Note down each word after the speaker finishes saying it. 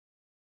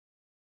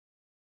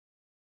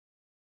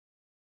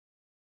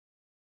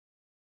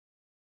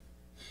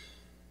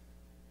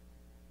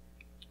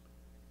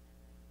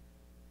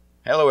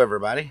Hello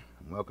everybody,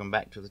 welcome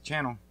back to the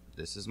channel.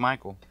 This is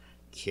Michael,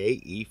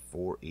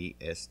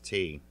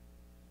 KE4EST.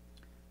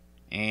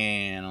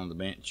 And on the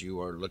bench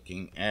you are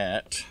looking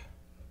at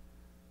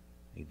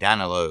a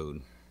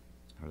DYNALOAD,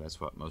 or that's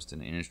what most in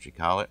the industry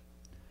call it.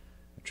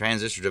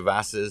 Transistor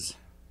Devices,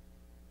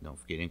 don't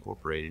forget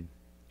Incorporated.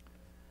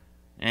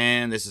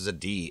 And this is a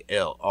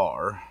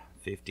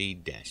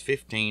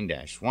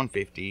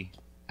DLR50-15-150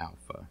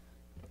 alpha.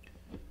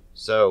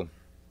 So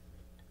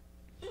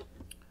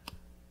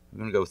I'm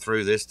going to go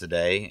through this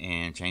today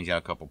and change out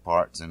a couple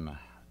parts and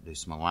do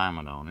some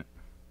alignment on it.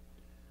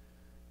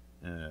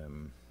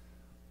 And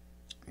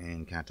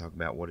kind of talk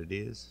about what it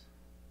is.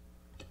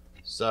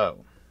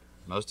 So,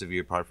 most of you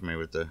are probably familiar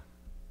with the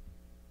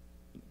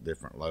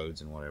different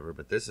loads and whatever,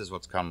 but this is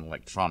what's called an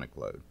electronic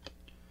load.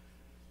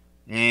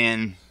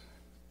 And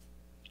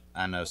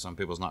I know some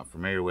people's not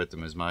familiar with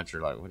them as much,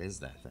 or like, what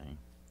is that thing?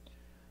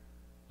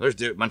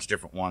 There's a bunch of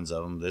different ones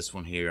of them. This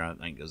one here, I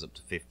think, goes up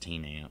to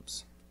 15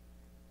 amps.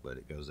 But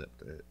it goes up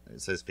to,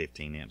 it says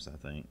 15 amps, I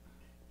think.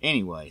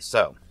 Anyway,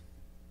 so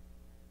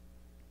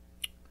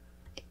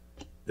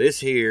this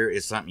here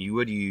is something you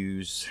would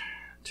use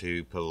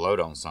to put a load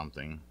on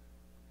something.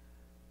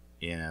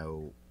 You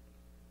know,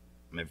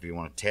 if you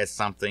want to test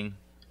something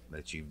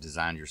that you've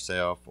designed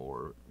yourself,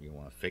 or you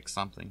want to fix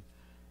something.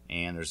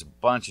 And there's a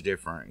bunch of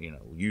different,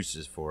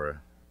 uses for a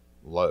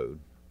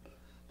load,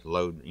 to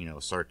load, a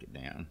circuit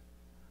down.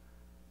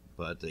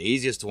 But the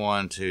easiest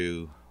one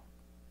to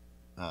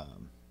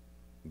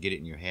get it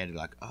in your head,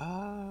 like,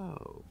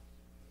 oh,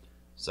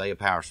 say a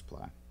power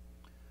supply.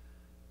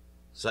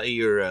 Say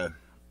you're a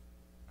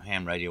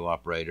ham radio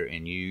operator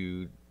and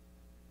you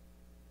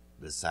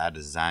decide to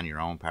design your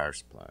own power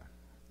supply.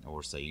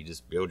 Or say you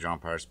just build your own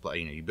power supply,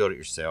 you build it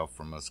yourself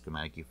from a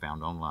schematic you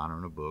found online or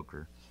in a book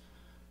or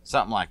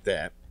something like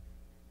that.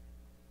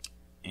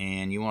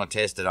 And you want to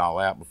test it all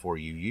out before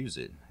you use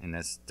it. And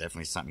that's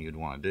definitely something you'd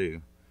want to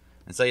do.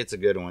 And say it's a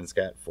good one. It's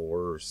got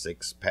 4 or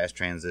 6 pass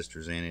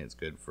transistors in it. It's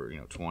good for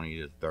 20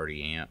 to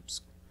 30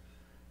 amps.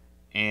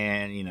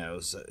 And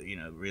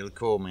really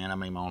cool, man. I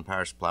made my own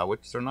power supply,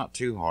 which they're not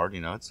too hard.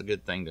 It's a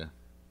good thing to.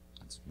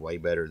 It's way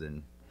better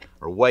than,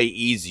 or way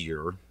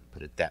easier,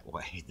 put it that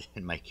way,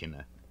 than making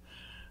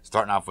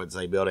starting off with,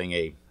 say, building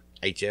a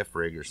HF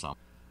rig or something.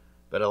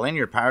 But a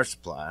linear power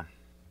supply.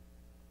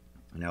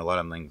 A lot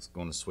of things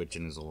going to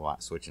switching. There's a lot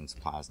of switching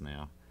supplies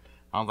now.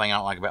 The only thing I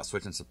don't like about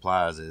switching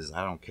supplies is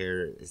I don't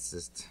care. It's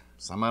just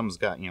some of them's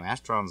got,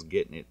 Astron's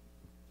getting it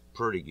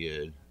pretty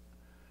good,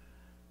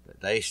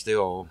 but they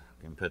still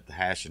can put the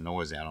hash and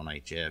noise out on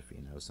HF,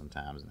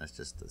 sometimes, and that's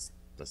just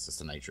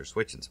the nature of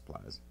switching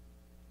supplies.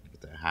 You get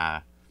that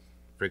high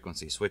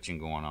frequency switching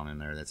going on in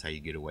there. That's how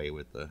you get away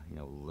with the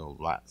little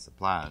light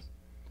supplies.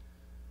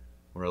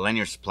 Where a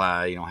linear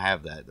supply, you don't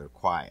have that. They're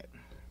quiet,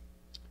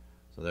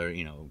 so they're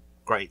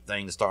great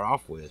thing to start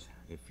off with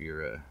if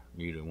you're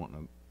new to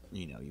wanting to.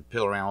 You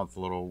pill around with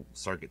little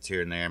circuits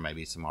here and there,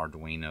 maybe some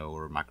Arduino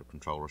or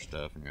microcontroller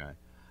stuff, and you're like,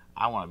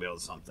 I want to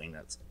build something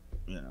that's,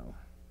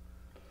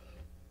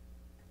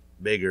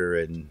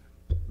 bigger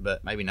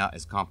but maybe not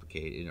as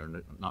complicated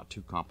or not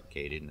too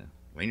complicated. And a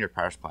linear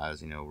power supply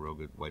is, a real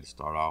good way to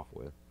start off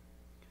with.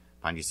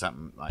 Find you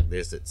something like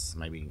this that's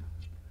maybe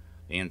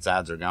the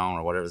insides are gone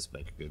or whatever. Let's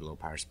make a good little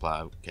power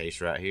supply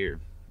case right here.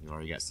 You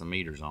already got some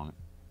meters on it.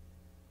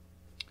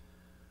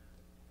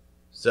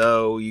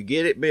 So you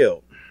get it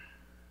built.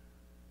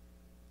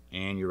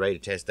 And you're ready to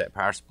test that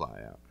power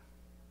supply out.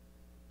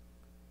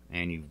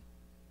 And you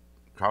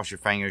cross your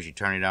fingers, you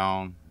turn it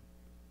on,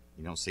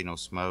 you don't see no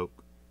smoke.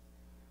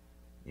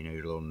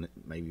 Your little,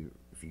 maybe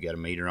if you got a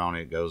meter on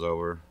it, it goes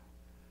over,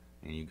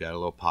 and you've got a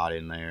little pot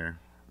in there.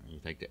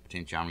 You take that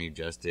potentiometer, you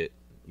adjust it,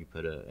 you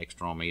put an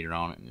external meter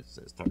on it, and it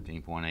says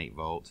 13.8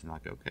 volts. And you're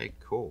like, okay,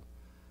 cool,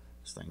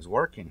 this thing's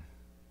working.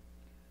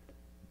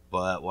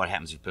 But what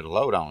happens if you put a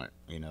load on it?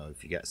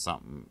 If you got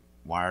something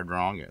wired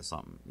wrong, you got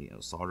something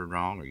soldered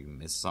wrong, or you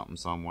missed something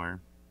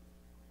somewhere,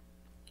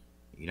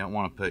 you don't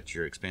want to put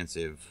your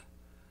expensive,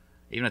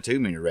 even a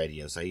 2-meter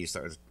radio, say you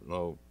start a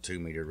little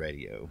 2-meter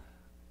radio,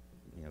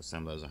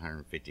 some of those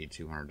 $150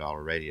 to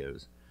 $200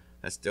 radios,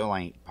 that still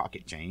ain't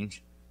pocket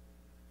change.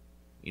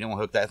 You don't want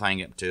to hook that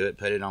thing up to it,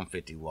 put it on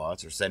 50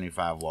 watts or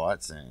 75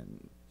 watts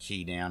and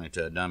key down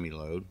into a dummy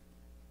load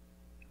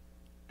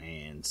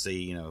and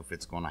see if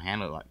it's going to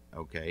handle it. Like,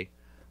 okay,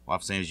 well,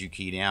 as soon as you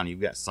key down, you've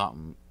got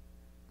something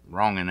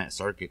wrong in that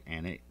circuit,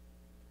 and it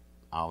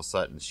all of a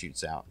sudden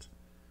shoots out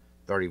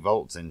 30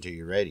 volts into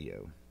your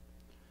radio.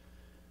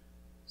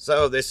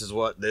 So this is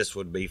what this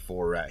would be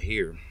for right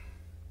here.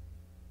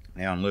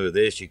 Now in lieu of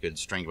this, you could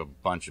string up a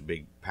bunch of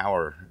big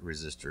power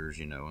resistors,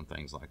 and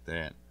things like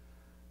that.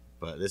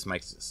 But this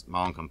makes it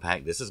small and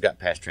compact. This has got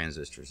pass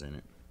transistors in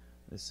it.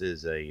 This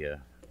is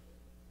a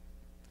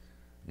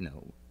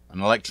an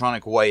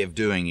electronic way of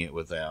doing it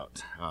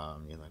without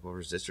you're like, well,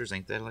 resistors,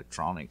 ain't that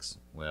electronics?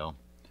 Well,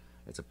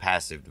 it's a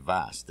passive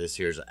device. This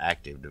here's an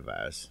active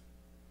device.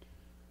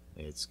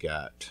 It's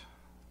got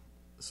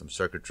some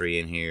circuitry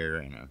in here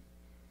and a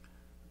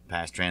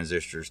pass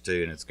transistors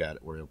too, and it's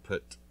got where you'll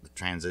put the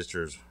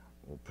transistors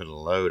will put a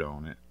load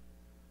on it,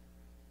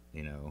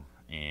 you know,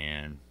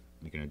 and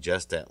you can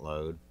adjust that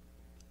load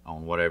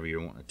on whatever you're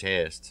wanting to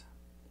test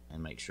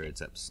and make sure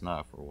it's up to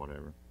snuff or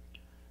whatever.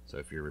 So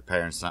if you're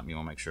repairing something, you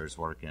want to make sure it's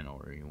working,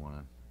 or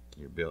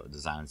you're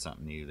designing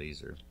something new,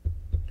 these are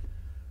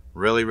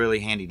really,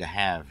 really handy to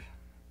have.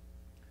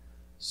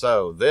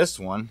 So this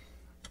one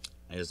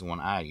is the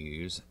one I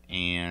use,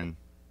 and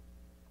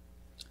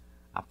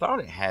I thought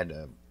it had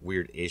a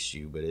weird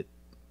issue, but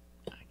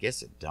I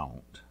guess it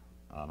don't.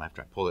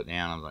 After I pulled it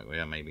down, I was like,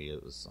 well, maybe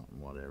it was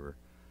something, whatever,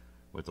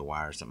 with the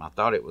wire or something.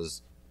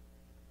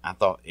 I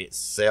thought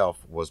itself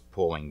was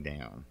pulling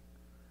down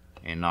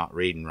and not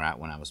reading right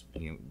when I was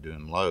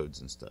doing loads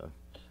and stuff.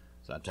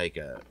 So I take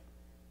a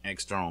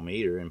external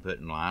meter and put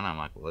in line. I'm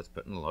like, well, let's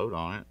put in a load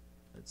on it.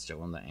 It's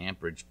showing the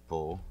amperage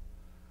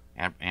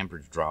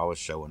amperage draw is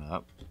showing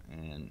up,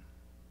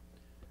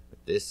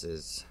 but this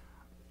is,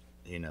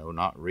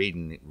 not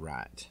reading it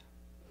right.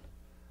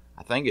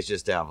 I think it's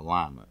just out of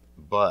alignment.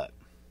 But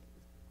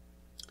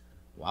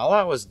while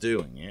I was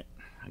doing it,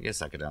 I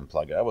guess I could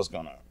unplug it. I was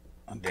gonna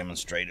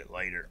demonstrate it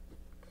later.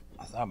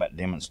 I thought about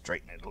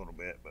demonstrating it a little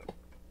bit, but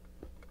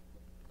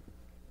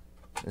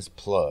this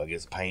plug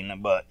is a pain in the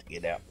butt to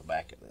get out the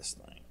back of this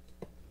thing.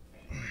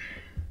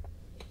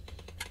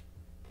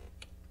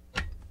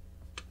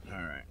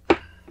 Alright.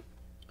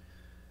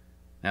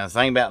 Now the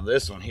thing about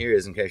this one here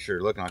is, in case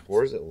you're looking like,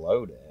 where's it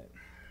load at?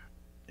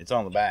 It's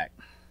on the back.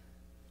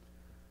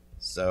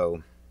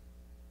 So,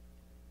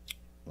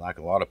 like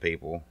a lot of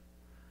people,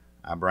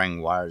 I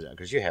bring wires out,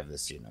 because you have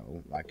this,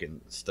 like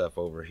in stuff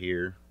over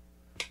here.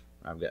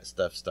 I've got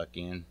stuff stuck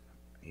in,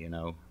 you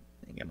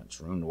ain't got much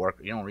room to work.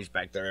 You don't reach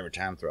back there every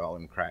time through all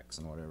them cracks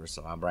and whatever.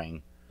 So I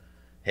bring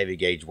heavy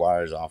gauge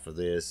wires off of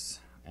this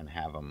and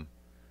have them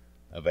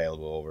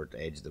available over at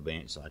the edge of the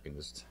bench, so I can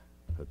just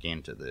hook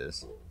into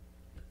this.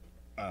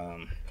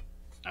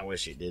 I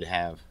wish it did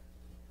have,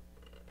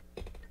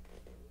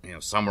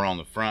 somewhere on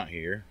the front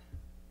here.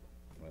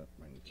 Well,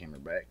 bring the camera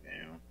back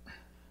down.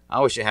 I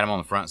wish it had them on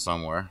the front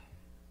somewhere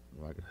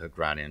where I could hook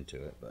right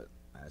into it, but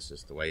that's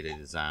just the way they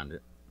designed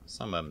it.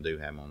 Some of them do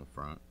have them on the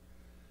front.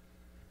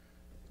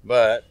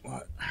 But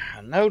what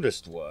I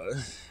noticed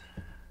was,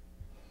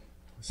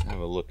 let's have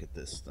a look at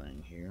this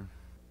thing here.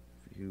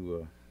 If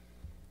you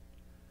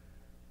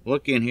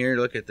look in here,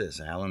 look at this.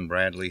 Allen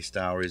Bradley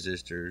style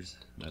resistors.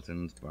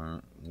 Nothing's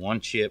burnt. One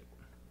chip.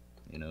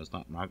 It's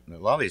not a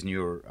lot of these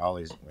newer, well,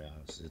 I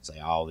should say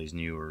all these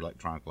newer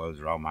electronic loads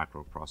are all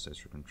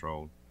microprocessor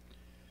controlled.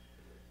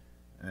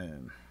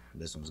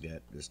 This one's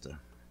got just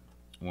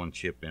one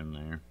chip in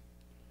there.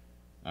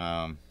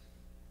 But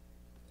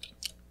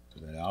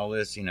all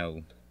this,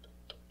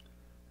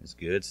 it's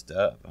good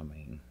stuff. I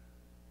mean,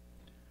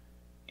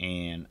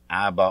 and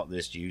I bought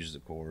this used,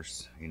 of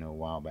course, a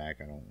while back.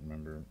 I don't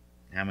remember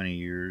how many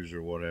years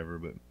or whatever,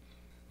 but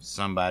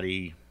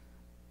somebody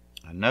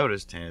I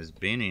noticed has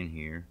been in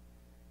here.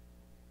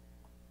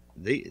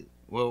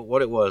 Well,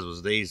 what it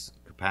was these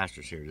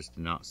capacitors here just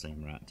did not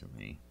seem right to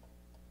me.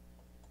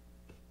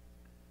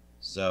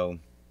 So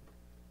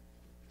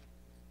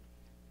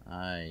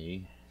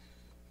I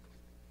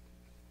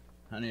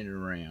hunted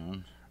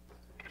around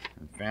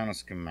and found a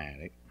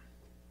schematic,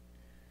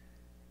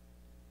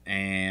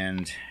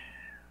 and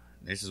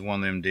this is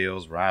one of them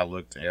deals where I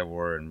looked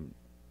everywhere and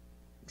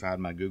tried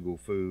my Google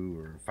Foo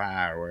or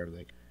Fi or wherever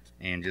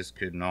and just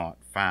could not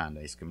find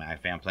a schematic.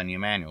 I found plenty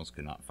of manuals,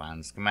 could not find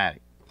the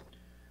schematic,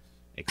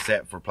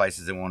 except for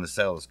places that want to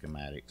sell the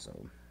schematic.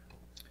 So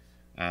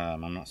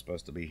I'm not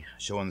supposed to be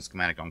showing the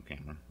schematic on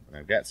camera, but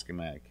I've got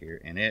schematic here,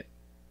 and it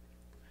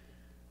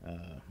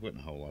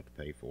wasn't a whole lot to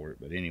pay for it,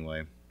 but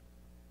anyway,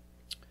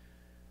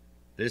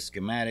 this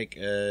schematic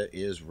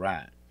is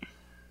right.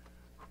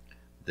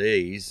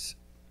 These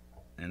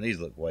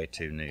look way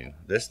too new.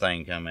 This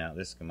thing come out,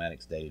 this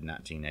schematic's dated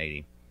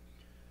 1980.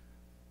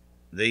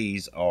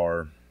 These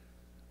are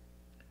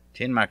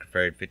 10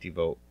 microfarad 50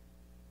 volt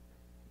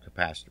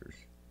capacitors.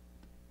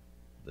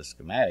 The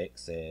schematic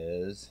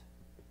says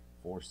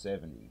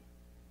 470.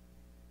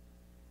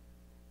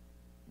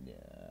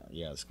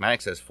 Yeah, the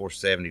schematic says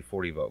 470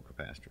 40 volt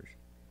capacitors.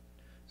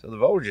 So the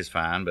voltage is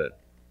fine, but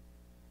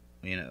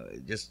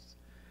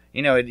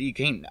you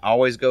can't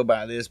always go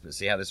by this. But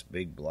see how this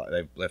big block,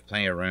 they've left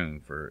plenty of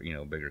room for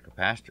bigger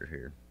capacitor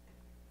here.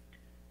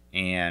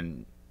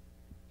 And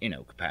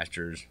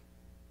capacitors,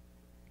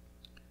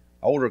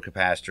 older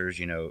capacitors,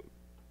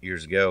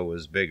 years ago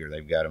was bigger.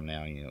 They've got them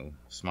now,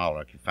 smaller.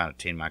 Like you find a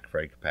 10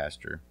 microfarad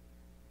capacitor,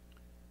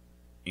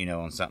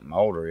 on something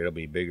older, it'll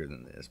be bigger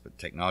than this. But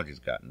technology's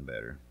gotten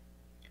better.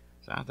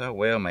 So I thought,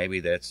 well, maybe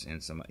that's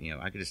in some,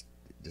 I could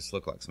just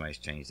look like somebody's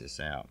changed this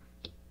out.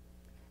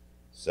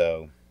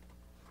 So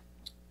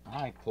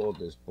I pulled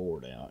this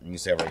board out, and you can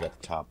see I've already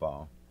got the top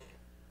off.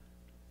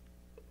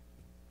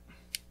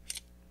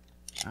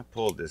 I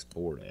pulled this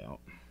board out,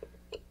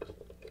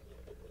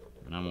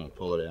 and I'm going to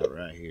pull it out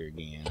right here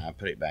again. I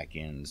put it back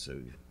in,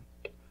 so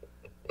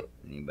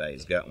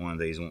anybody's got one of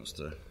these wants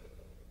to,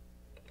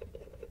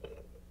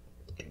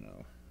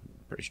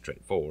 pretty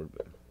straightforward,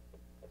 but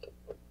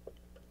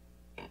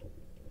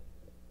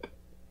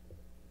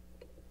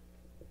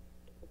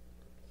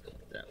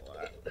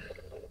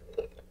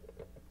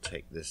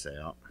take this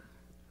out.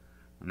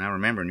 Now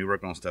remember, when you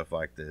work on stuff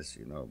like this,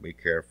 you know, be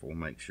careful.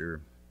 Make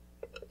sure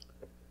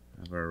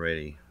I've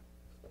already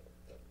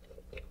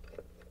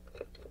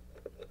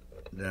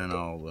done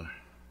all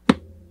the,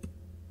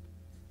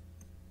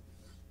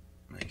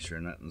 make sure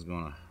nothing's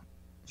gonna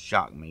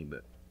shock me,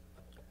 but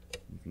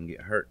you can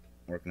get hurt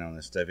working on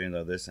this stuff. Even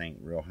though this ain't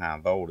real high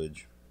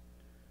voltage,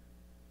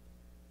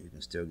 you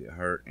can still get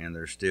hurt, and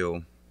there's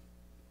still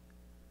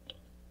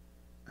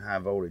high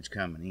voltage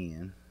coming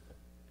in,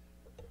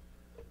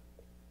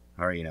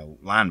 or you know,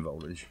 line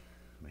voltage.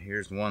 But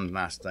here's one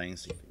nice thing.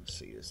 See if you can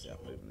see this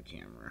without moving the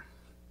camera.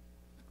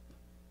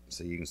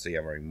 So you can see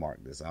I've already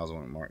marked this. I was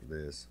going to mark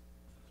this.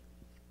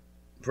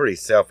 Pretty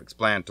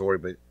self-explanatory,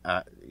 but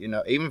you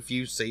know, even if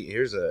you see,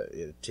 here's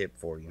a tip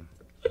for you.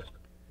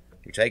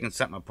 You're taking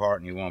something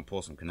apart and you want to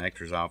pull some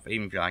connectors off,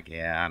 even if you're like,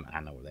 yeah, I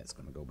know where that's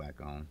going to go back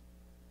on.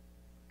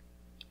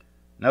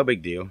 No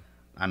big deal.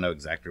 I know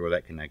exactly where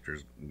that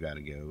connector's got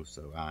to go,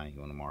 so I ain't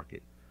going to mark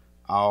it.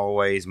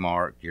 Always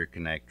mark your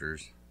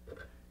connectors.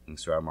 You can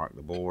see I mark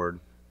the board.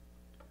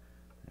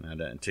 And I've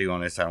done 2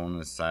 on this side, 1 on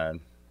this side.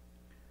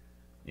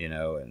 You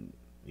know, and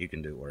you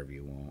can do it wherever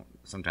you want.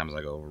 Sometimes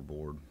I go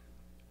overboard.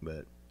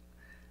 But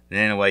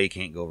in a way, you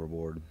can't go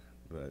overboard.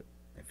 But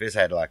if this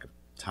had like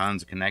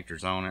tons of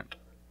connectors on it,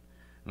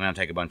 I'm going to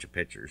take a bunch of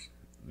pictures.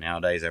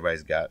 Nowadays,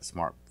 everybody's got a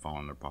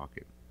smartphone in their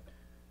pocket.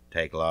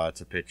 Take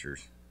lots of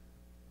pictures.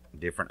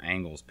 Different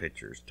angles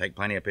pictures. Take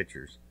plenty of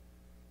pictures.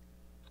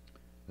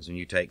 Because when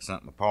you take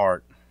something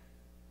apart,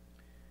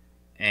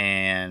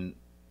 and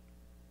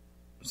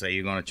say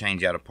you're going to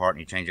change out a part, and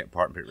you change that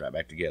part and put it right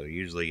back together.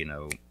 Usually, you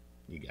know,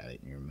 you got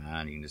it in your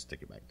mind. You can just stick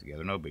it back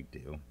together. No big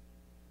deal.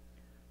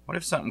 What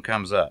if something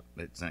comes up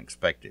that's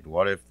unexpected?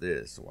 What if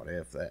this? What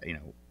if that? You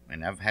know,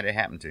 and I've had it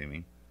happen to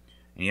me.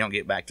 And you don't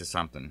get back to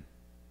something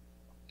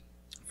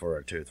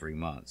for 2 or 3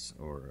 months,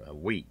 or a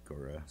week,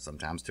 or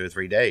sometimes 2 or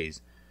 3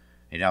 days.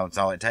 You know, it's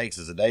all it takes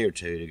is a day or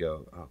two to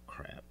go, oh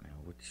crap, now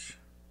which,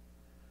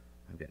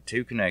 I've got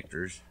 2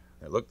 connectors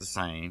that look the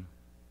same,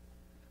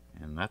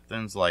 and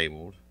nothing's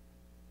labeled.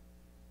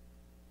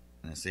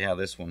 And see how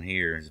this one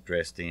here is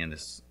dressed in,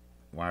 this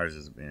wires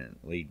has been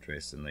lead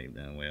dressing. They've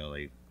done well.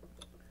 They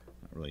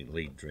not really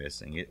lead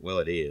dressing it. Well,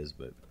 it is,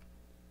 but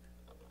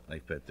they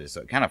put this,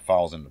 so it kind of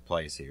falls into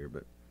place here.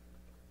 But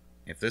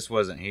if this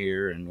wasn't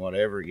here and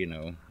whatever, you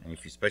know, and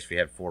if you, especially if you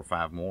had 4 or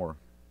 5 more.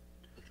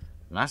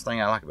 The nice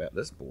thing I like about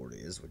this board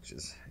is, which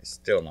is it's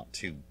still not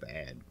too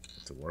bad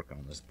to work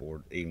on this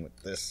board, even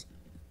with this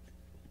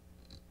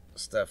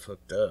stuff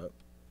hooked up.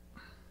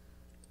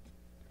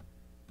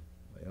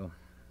 Well,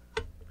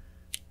 I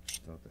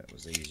thought that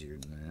was easier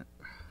than that.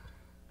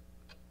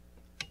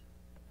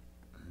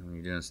 And when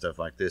you're doing stuff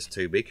like this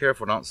too, be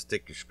careful, don't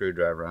stick your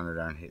screwdriver under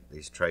there and hit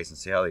these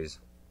tracings. See how these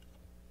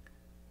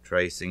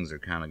tracings are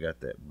kind of got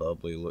that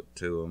bubbly look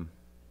to them.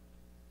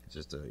 It's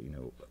just a, you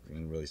know, you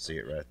can really see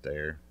it right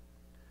there.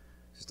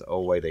 Just the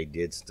old way they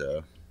did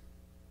stuff.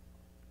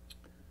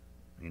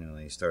 You know,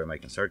 they started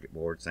making circuit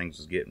boards. Things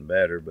was getting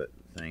better, but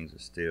things are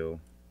still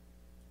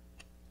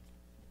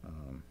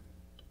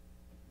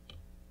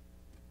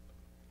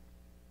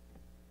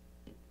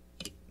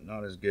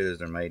not as good as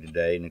they're made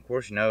today. And of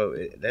course, you know,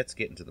 that's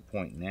getting to the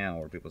point now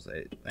where people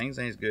say things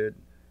ain't as good.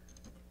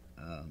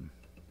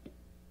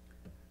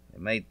 They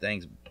made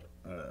things.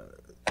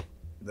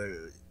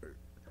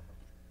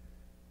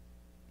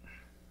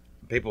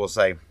 People will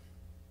say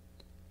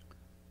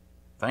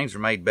things are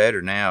made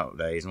better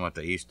nowadays than what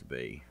they used to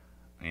be,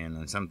 and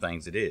in some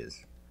things it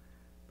is,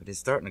 but it's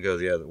starting to go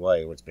the other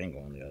way. Or it's been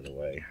going the other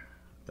way.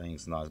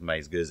 Things not made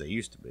as good as they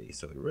used to be.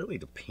 So it really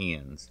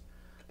depends.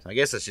 So I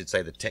guess I should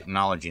say the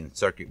technology and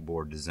circuit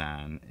board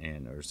design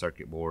or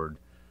circuit board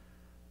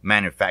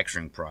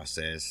manufacturing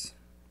process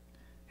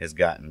has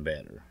gotten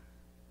better.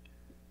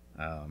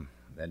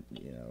 That,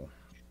 you know,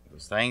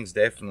 those things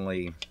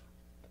definitely.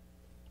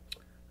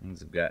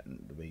 Things have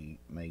gotten to be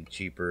made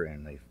cheaper,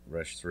 and they've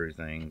rushed through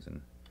things,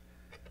 and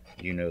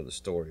you know the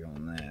story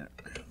on that.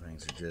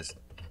 Things are just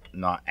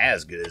not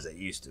as good as they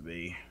used to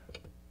be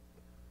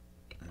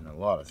in a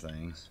lot of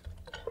things.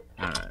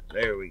 Alright,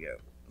 there we go.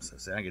 So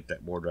see, I get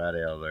that board right out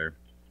of there.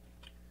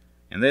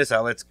 And this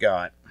let's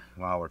got,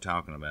 while we're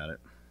talking about it,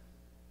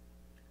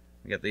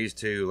 we got these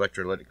 2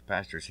 electrolytic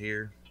capacitors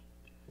here,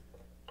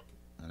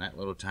 and that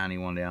little tiny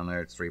one down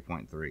there, it's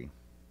 3.3.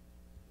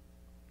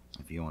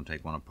 If you want to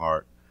take one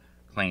apart,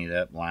 clean it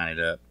up, line it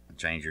up, and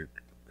change your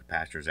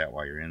capacitors out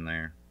while you're in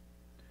there.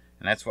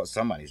 And that's what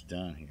somebody's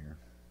done here.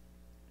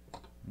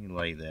 Let me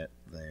lay that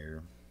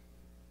there.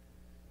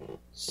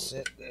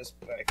 Set this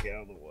back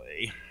out of the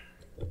way.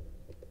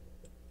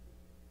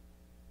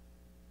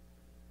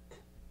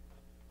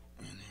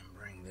 And then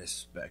bring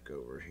this back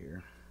over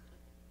here.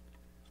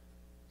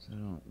 So I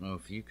don't know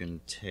if you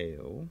can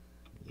tell.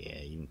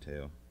 Yeah, you can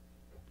tell.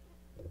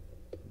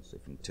 Let's see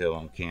if you can tell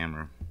on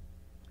camera.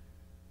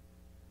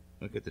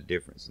 Look at the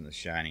difference in the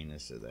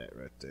shininess of that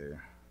right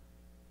there.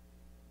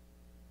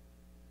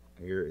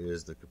 Here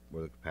is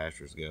where the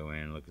capacitors go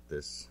in. Look at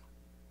this.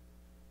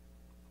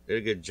 Did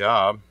a good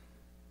job.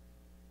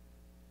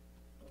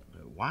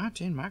 But why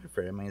 10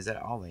 microfarad? I mean, is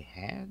that all they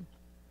had?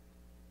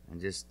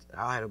 And just,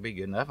 oh, it'll be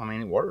good enough. I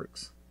mean, it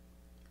works.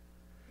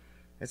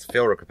 It's a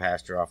filter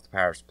capacitor off the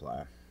power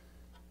supply.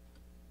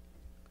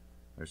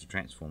 There's a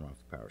transformer off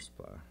the power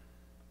supply.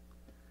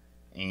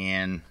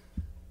 And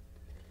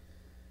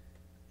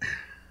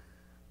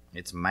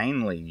it's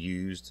mainly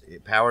used,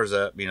 it powers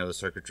up, you know, the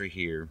circuitry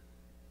here,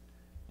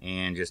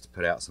 and just to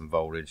put out some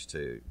voltage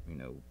to, you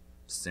know,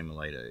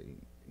 simulate a,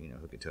 you know,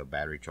 hook it to a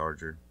battery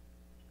charger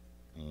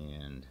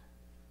and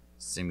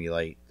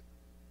simulate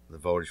the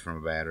voltage from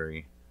a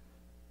battery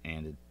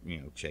and, you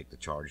know, check the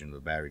charge into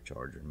the battery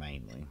charger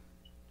mainly.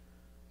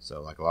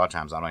 So, like, a lot of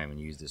times I don't even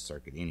use this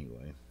circuit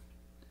anyway.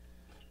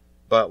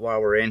 But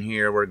while we're in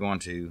here, we're going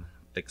to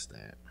fix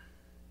that.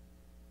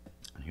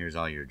 And here's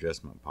all your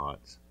adjustment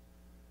pots.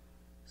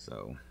 So,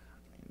 I mean,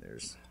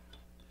 there's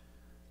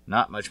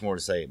not much more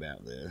to say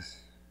about this.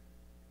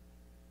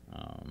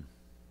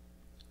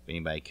 If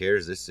anybody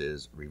cares, this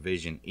is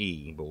Revision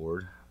E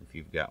board. If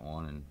you've got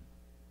one and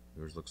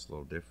yours looks a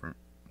little different,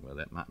 well,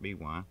 that might be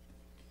why.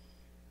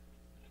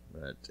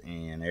 But,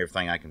 and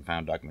everything I can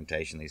find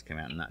documentation, these came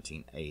out in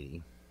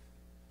 1980.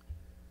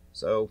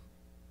 So,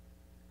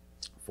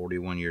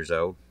 41 years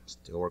old,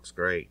 still works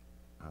great.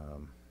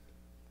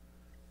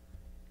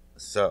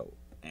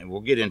 And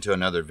we'll get into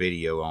another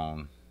video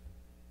on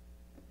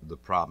the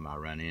problem I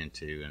run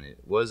into, and it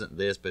wasn't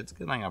this, but it's a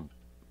good thing I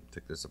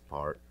took this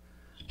apart,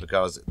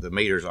 because the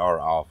meters are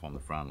off on the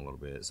front a little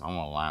bit, so I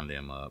want to line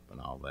them up and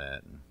all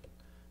that, and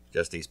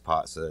just these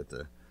pots so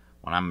that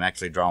when I'm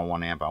actually drawing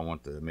 1 amp, I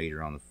want the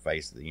meter on the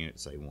face of the unit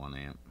to say 1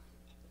 amp.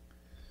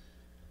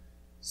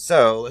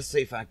 So let's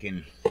see if I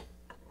can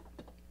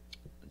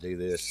do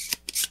this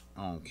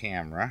on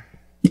camera.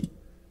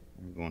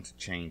 I'm going to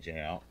change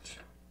out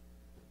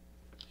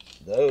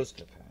those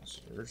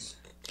capacitors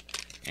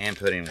and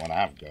put in what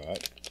I've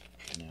got.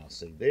 Now,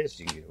 see, this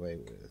you can get away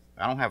with.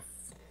 I don't have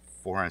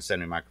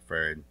 470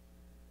 microfarad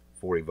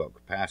 40 volt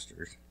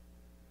capacitors,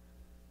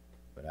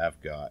 but I've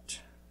got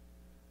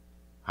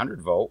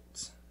 100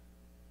 volts.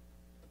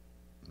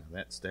 Now,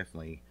 that's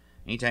definitely,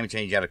 anytime you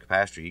change out a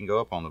capacitor, you can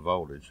go up on the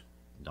voltage.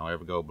 Don't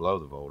ever go below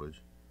the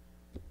voltage.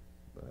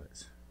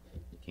 But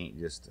you can't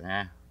just,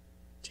 10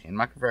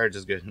 microfarads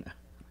is good enough.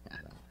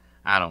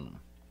 I don't know.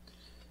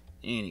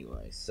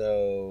 Anyway,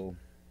 so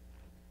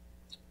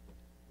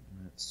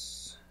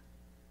let's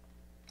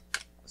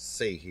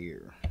see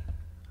here. I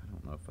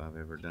don't know if I've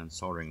ever done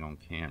soldering on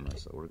camera,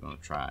 so we're going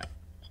to try it.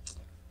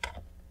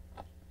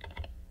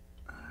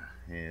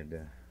 I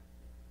had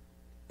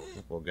a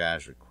couple of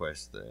guys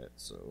request that,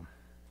 so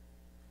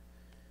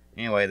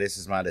anyway, this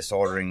is my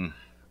desoldering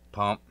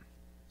pump.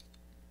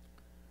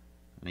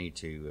 I need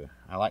to,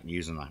 I like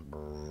using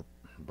the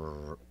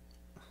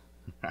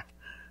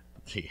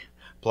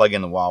plug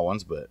in the wall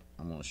ones, but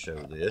I'm going to show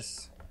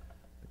this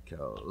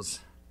because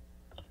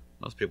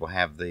most people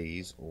have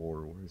these,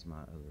 or where's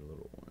my other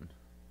little one?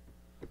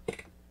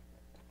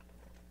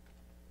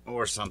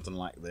 Or something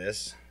like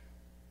this.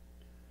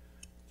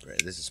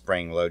 This is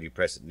spring load. You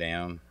press it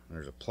down.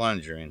 There's a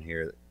plunger in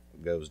here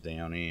that goes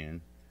down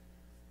in.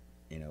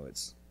 You know,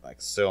 it's like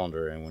a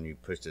cylinder, and when you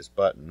push this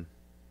button,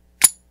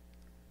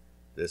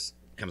 this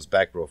comes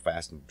back real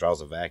fast and draws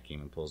a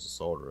vacuum and pulls the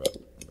solder up.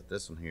 But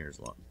this one here is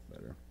a lot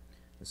better.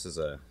 This is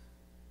a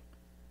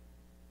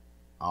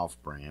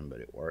off-brand, but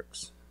it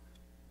works.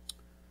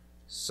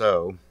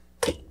 So,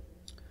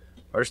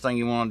 first thing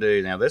you want to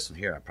do, now this one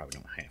here I probably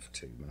don't have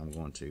to, but I'm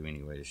going to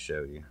anyway to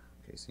show you,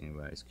 in case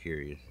anybody's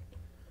curious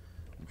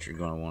what you're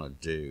going to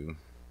want to do.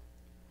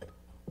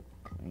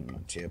 I'm going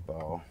to tip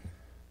off.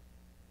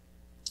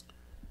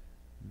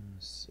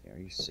 Let's see, are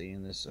you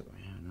seeing this?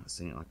 I'm not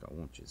seeing it like I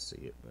want you to see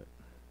it, but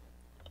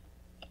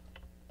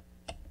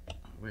I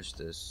wish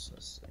this,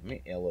 let's see, let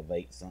me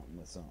elevate something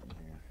with something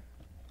here.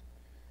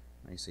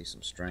 I may see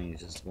some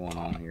strangeness going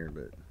on here,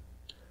 but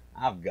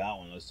I've got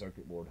one of those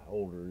circuit board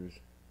holders.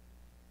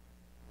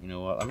 You know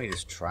what, let me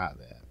just try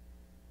that.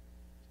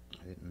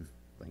 I didn't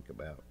think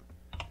about it.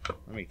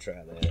 Let me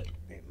try that.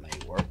 It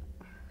may work.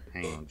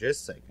 Hang on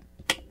just a second.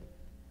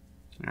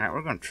 Alright,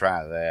 we're going to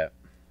try that.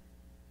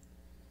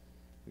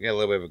 We got a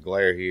little bit of a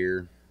glare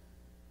here,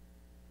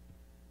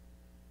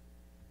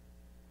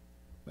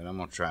 but I'm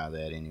going to try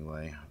that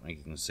anyway. I think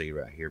you can see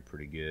right here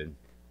pretty good.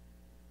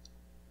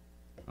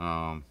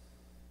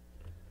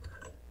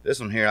 This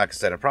one here, like I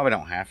said, I probably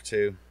don't have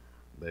to,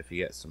 but if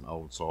you got some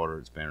old solder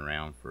that's been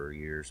around for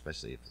years,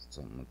 especially if it's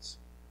something that's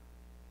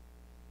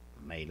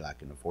made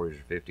like in the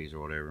 40s or 50s or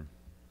whatever,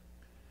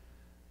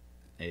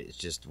 it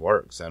just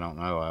works. I don't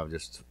know, I've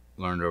just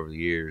learned over the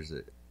years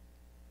that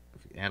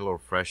if you add a little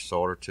fresh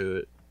solder to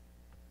it,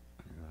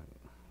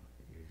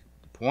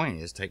 the point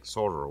is take the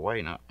solder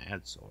away, not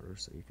add solder,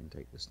 so you can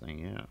take this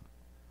thing out.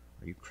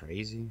 Are you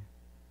crazy?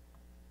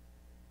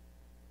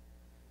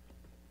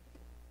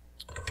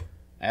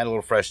 Add a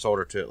little fresh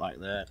solder to it like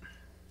that.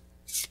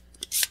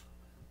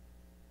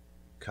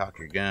 Cock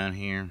your gun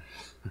here.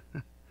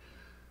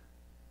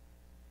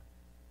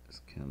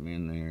 Just come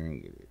in there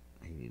and get it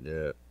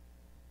heated up.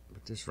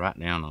 Put this right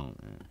down on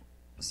that.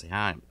 See,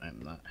 I'm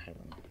not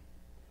having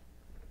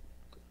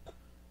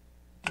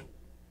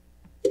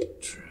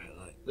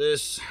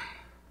this.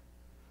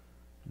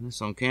 And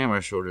this on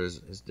camera sort of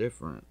is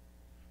different.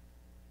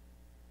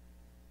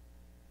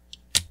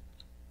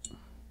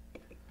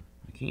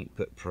 I can't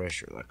put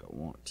pressure like I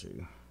want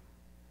to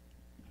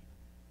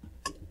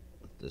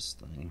with this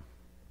thing.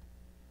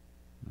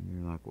 And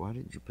you're like, why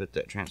did you put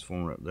that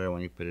transformer up there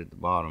when you put it at the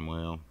bottom?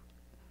 Well,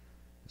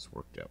 it's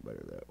worked out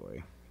better that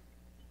way.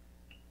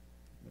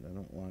 But I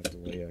don't like the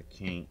way I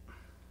can't.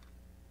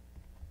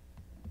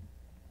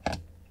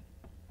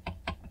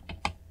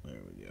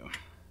 There we go.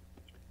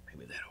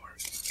 Maybe that'll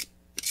work.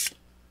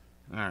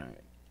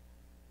 Alright.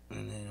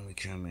 And then we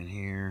come in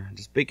here.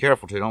 Just be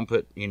careful too. Don't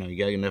put, you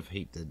got enough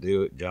heat to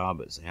do it job.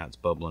 But see how it's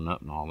bubbling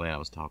up and all that I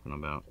was talking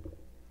about.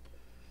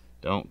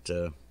 Don't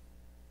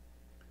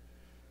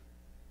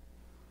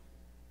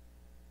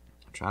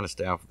try to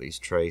stay off of these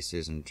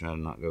traces and try to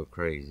not go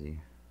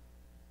crazy.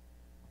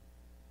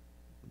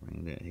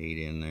 Bring that heat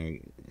in there.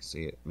 You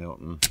see it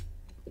melting.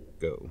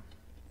 Go.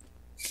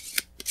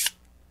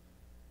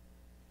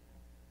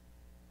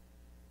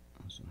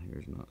 So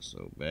here's not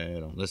so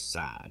bad on this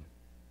side.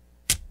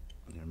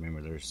 And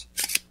remember, there's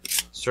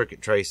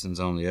circuit tracings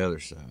on the other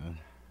side.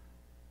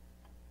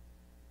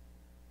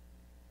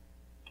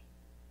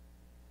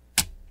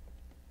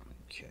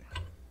 Okay.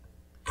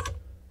 Let's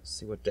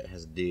see what that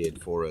has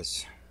did for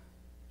us.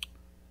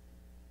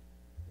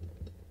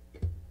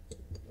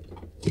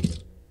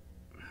 Get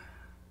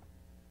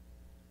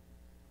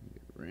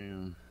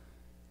around.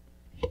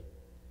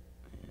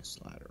 And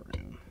slide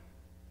around.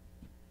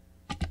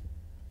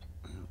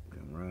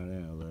 Come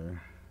right out of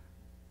there.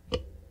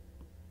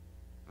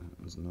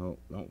 No,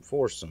 don't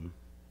force them.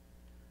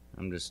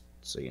 I'm just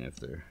seeing if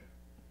they're.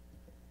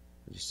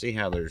 You see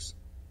how there's.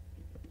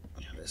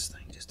 This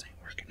thing just ain't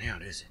working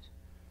out, is it?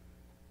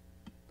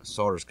 The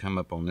solder's come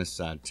up on this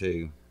side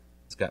too.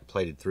 It's got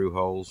plated through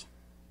holes,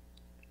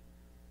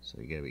 so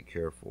you gotta be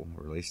careful,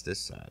 or at least this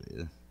side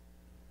is.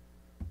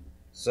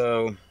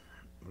 So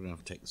we're gonna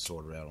have to take the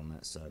solder out on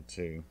that side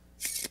too.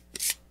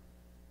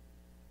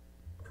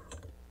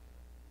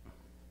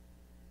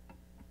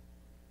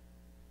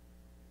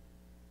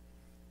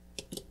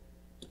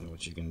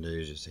 What you can do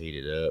is just heat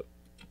it up,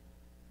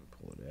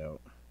 pull it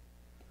out,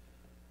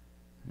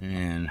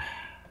 and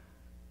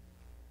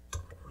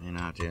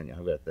I'll tell you,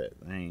 I've got that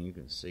thing. You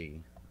can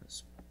see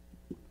this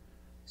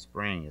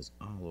spring is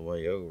all the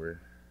way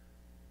over.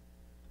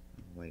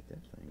 Wait,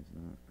 that thing's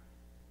not.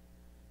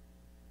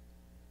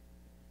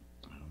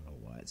 I don't know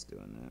why it's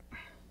doing that.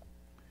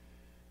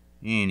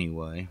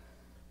 Anyway,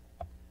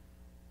 for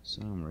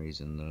some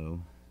reason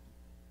though,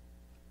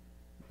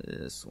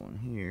 this one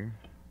here.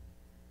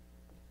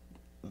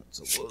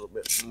 It's a little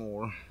bit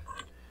more.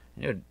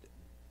 I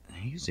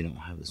usually don't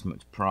have this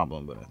much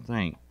problem, but I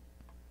think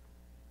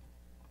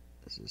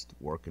it's just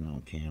working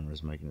on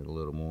cameras, making it a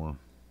little more.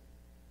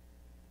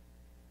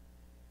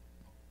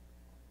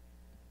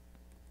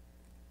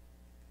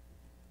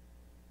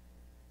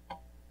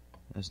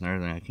 That's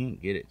another thing. I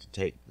can't get it to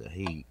take the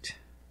heat.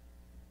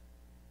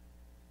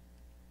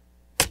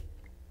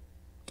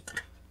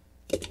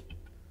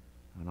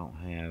 I don't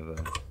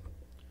have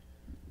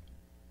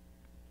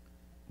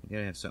you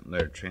gotta have something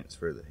there to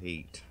transfer the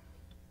heat.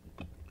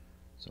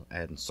 So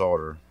adding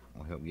solder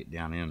will help get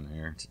down in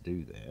there to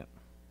do that.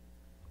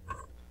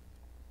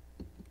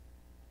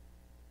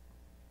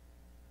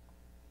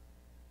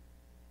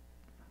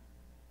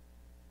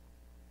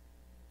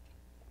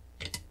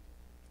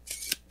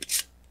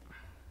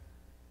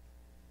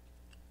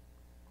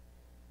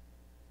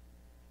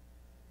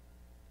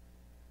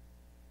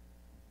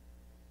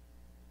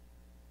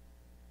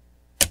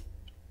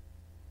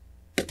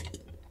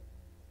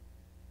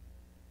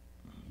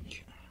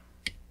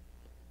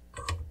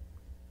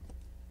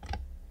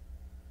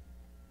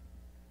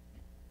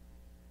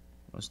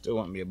 Still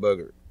won't be a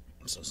bugger.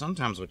 So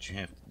sometimes what you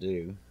have to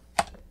do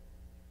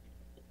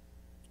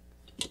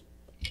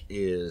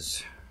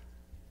is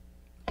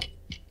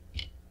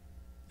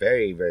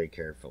very, very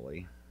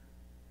carefully.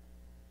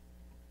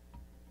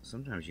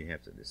 Sometimes you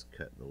have to just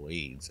cut the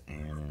leads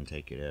and then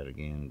take it out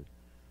again.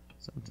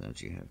 Sometimes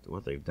you have to.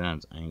 What they've done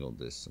is angled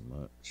this so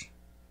much.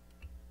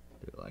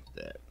 Do it like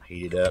that.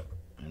 Heat it up,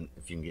 and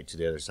if you can get to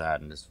the other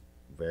side and just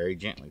very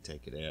gently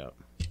take it out.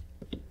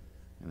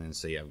 And then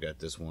see, I've got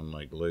this one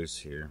leg loose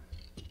here.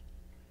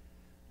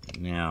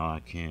 Now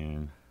I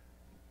can.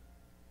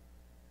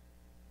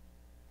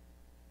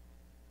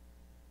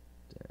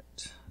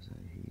 Is that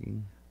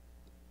heating?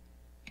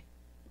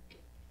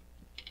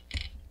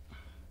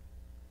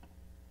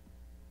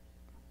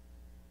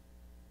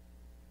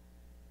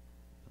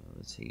 Oh,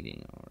 it's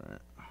heating, all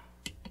right.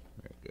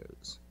 There it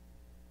goes.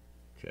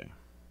 Okay.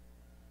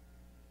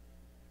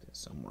 Get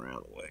somewhere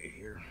out of the way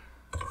here.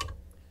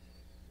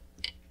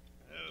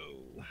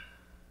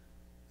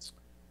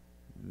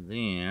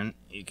 Then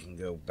you can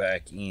go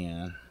back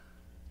in.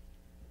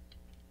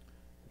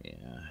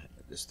 Yeah,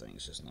 this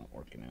thing's just not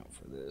working out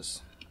for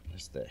this.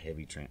 That's that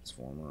heavy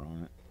transformer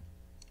on it.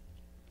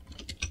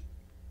 Put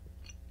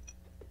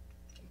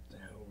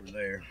that over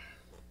there.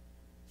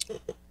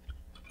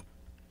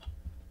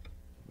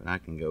 But I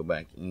can go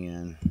back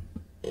in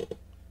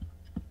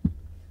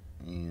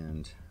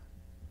and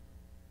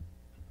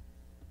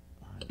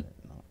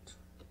not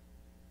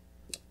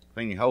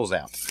clean your holes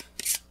out.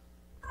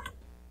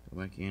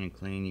 Go back in and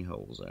clean your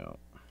holes out.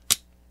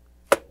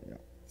 Yeah.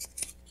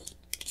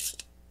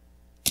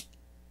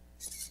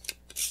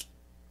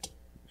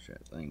 Make sure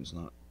that thing's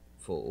not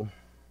full.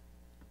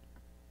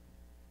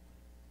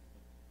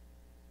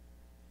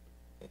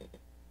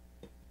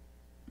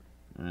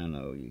 I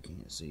know you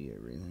can't see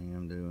everything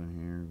I'm doing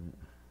here,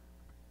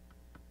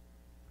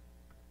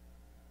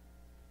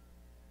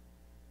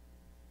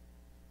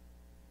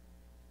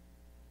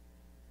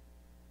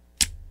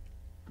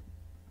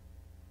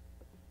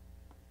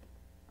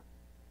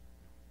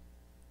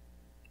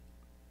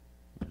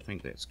 but I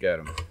think that's got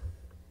them.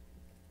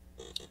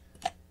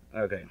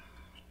 Okay,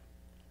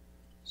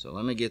 so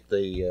let me get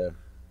the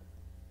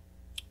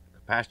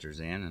capacitors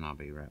in and I'll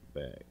be right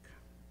back.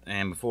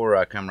 And before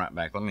I come right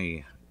back, let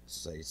me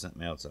say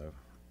something else I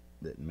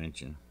didn't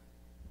mention.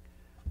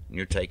 When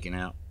you're taking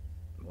out,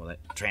 well, that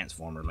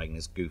transformer making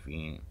this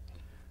goofy in it.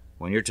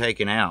 When you're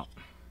taking out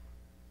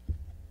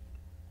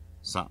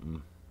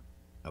something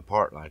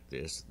apart like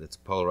this, that's a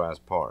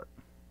polarized part.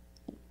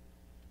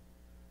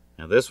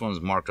 Now this one's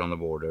marked on the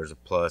board. There's a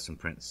plus in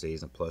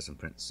parentheses and a plus in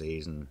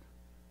parentheses, and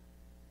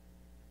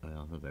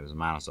well, there was a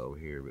minus over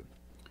here, but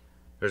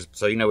there's,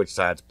 so you know which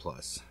side's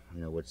plus.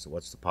 You know what's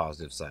the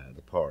positive side of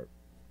the part.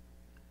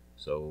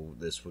 So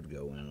this would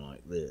go in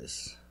like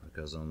this,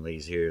 because on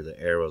these here the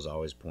arrow's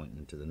always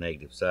pointing to the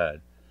negative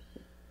side.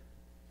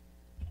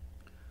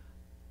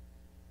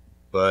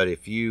 But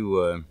if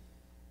you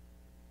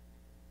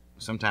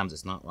sometimes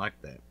it's not like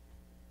that.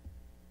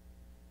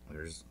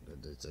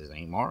 It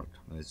ain't marked.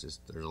 It's just,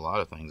 there's a lot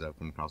of things I've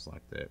come across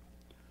like that.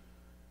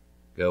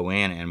 Go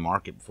in and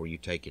mark it before you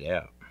take it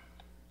out,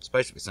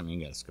 especially if it's something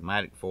you got a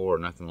schematic for or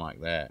nothing like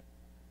that.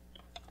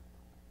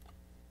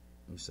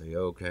 You say,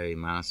 okay,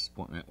 minus is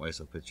pointing that way,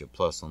 so put your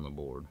plus on the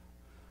board.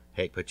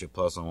 Heck, put your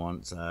plus on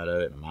one side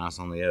of it and minus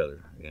on the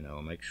other. You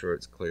know, make sure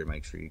it's clear,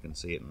 make sure you can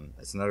see it. And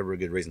that's another really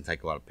good reason to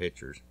take a lot of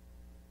pictures.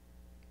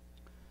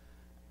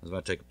 Because if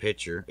I take a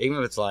picture, even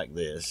if it's like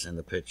this in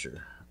the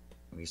picture,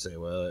 you say,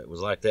 well, it was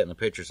like that in the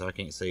picture, so I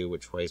can't see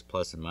which way is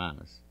plus and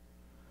minus.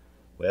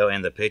 Well,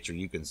 in the picture,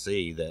 you can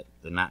see that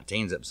the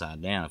 19's upside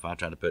down. If I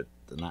try to put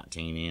the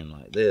 19 in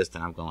like this,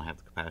 then I'm going to have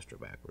the capacitor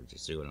backwards. You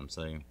see what I'm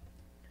saying?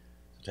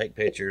 Take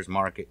pictures,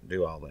 mark it,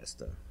 do all that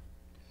stuff.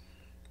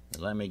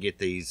 But let me get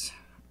these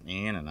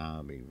in and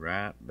I'll be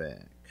right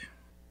back.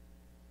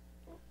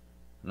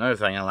 Another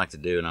thing I like to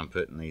do, and I'm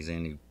putting these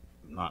in, you've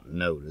not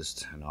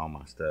noticed in all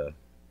my stuff.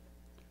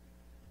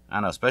 I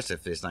know, especially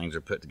if these things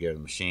are put together in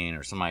the machine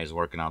or somebody's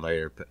working all day,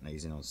 they're putting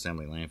these in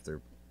assembly line. If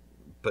they're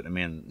putting them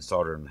in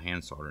solder and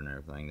hand solder and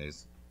everything,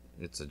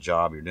 it's a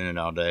job. You're doing it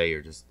all day.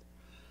 You're just,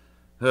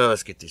 oh,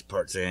 let's get these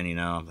parts in, you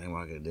know. I'm thinking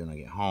what I gotta do when I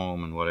get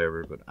home and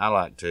whatever. But I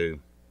like to,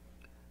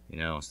 you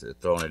know, instead of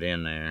throwing it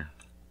in there,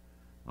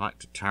 I like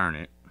to turn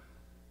it.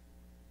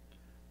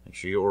 Make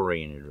sure you're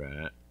oriented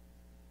right,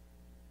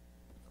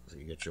 so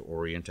you get your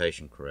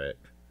orientation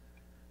correct.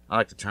 I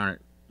like to turn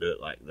it, do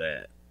it like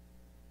that.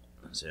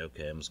 And say,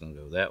 okay, I'm just going to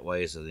go that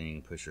way, so then you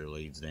can push your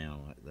leads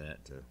down like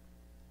that to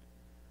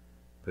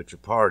put your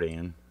part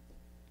in.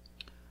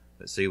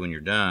 But see, when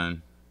you're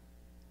done,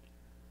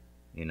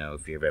 you know,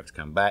 if you ever have to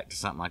come back to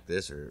something like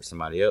this or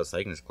somebody else,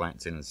 they can just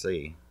glance in and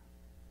see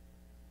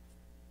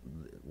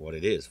what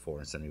it is.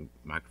 470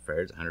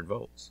 microfarads, 100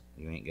 volts.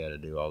 You ain't got to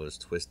do all this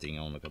twisting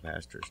on the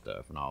capacitor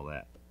stuff and all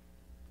that.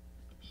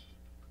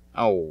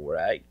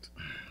 Alright,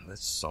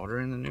 let's solder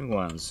in the new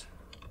ones.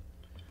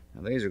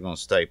 Now these are going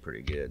to stay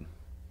pretty good.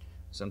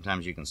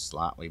 Sometimes you can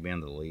slightly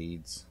bend the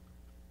leads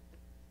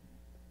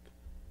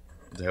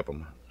to help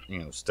them, you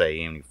know,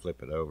 stay in when you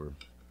flip it over.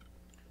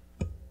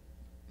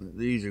 But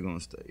these are going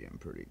to stay in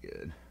pretty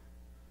good.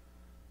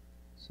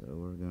 So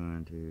we're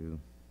going to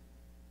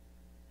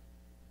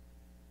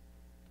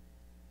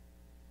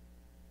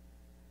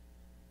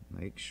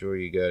make sure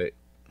you got it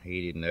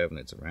heated enough and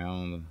it's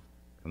around to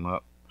come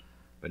up.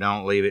 But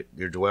don't leave it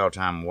your dwell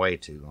time way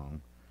too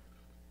long.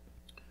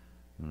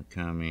 I'm going to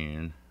come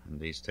in, and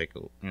these take,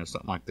 you know,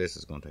 something like this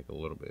is going to take a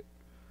little bit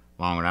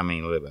longer. I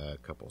mean, a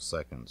couple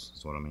seconds.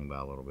 That's what I mean by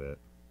a little bit.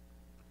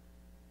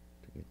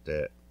 To get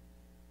that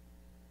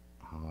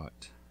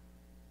hot.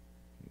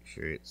 Make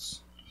sure it's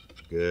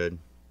good.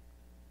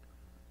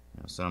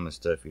 Now, some of the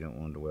stuff you don't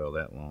want to dwell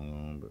that long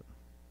on, but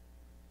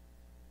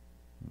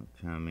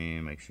come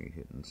in, make sure you're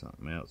hitting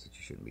something else that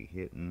you shouldn't be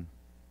hitting.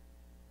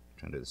 I'm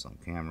trying to do this on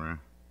camera.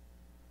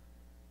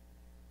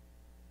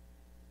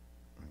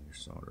 Bring your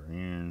solder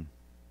in.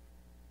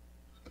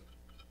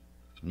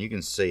 And you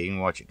can see, you can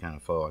watch it kind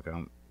of fall. Like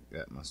I've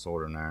got my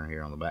soldering iron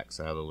here on the back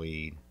side of the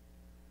lead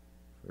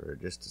for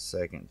just a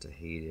second to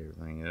heat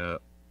everything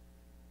up.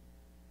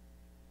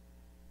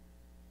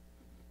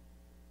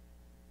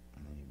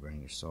 And then you bring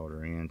your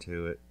solder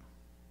into it.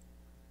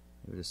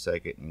 Give it a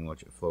second and you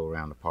watch it flow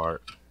around the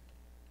part.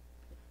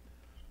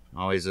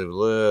 Always a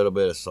little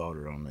bit of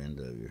solder on the end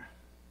of your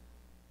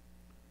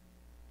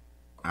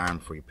iron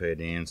before you put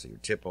it in so your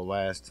tip will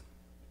last.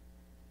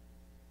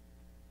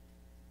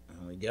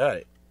 We got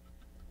it.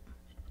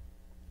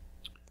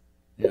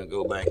 Now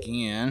go back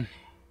in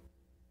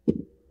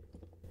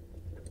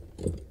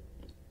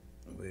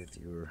with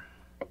your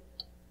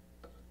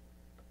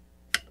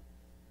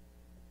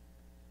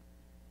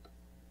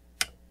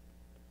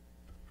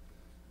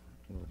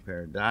little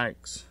pair of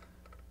dikes.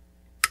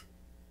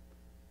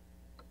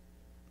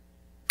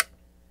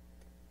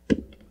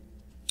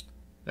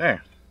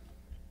 There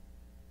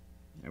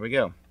we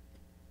go.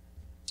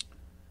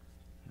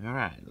 All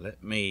right,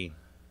 let me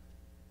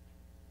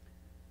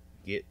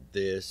get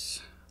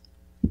this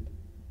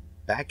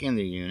back in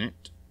the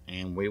unit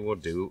and we will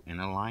do an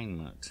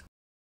alignment.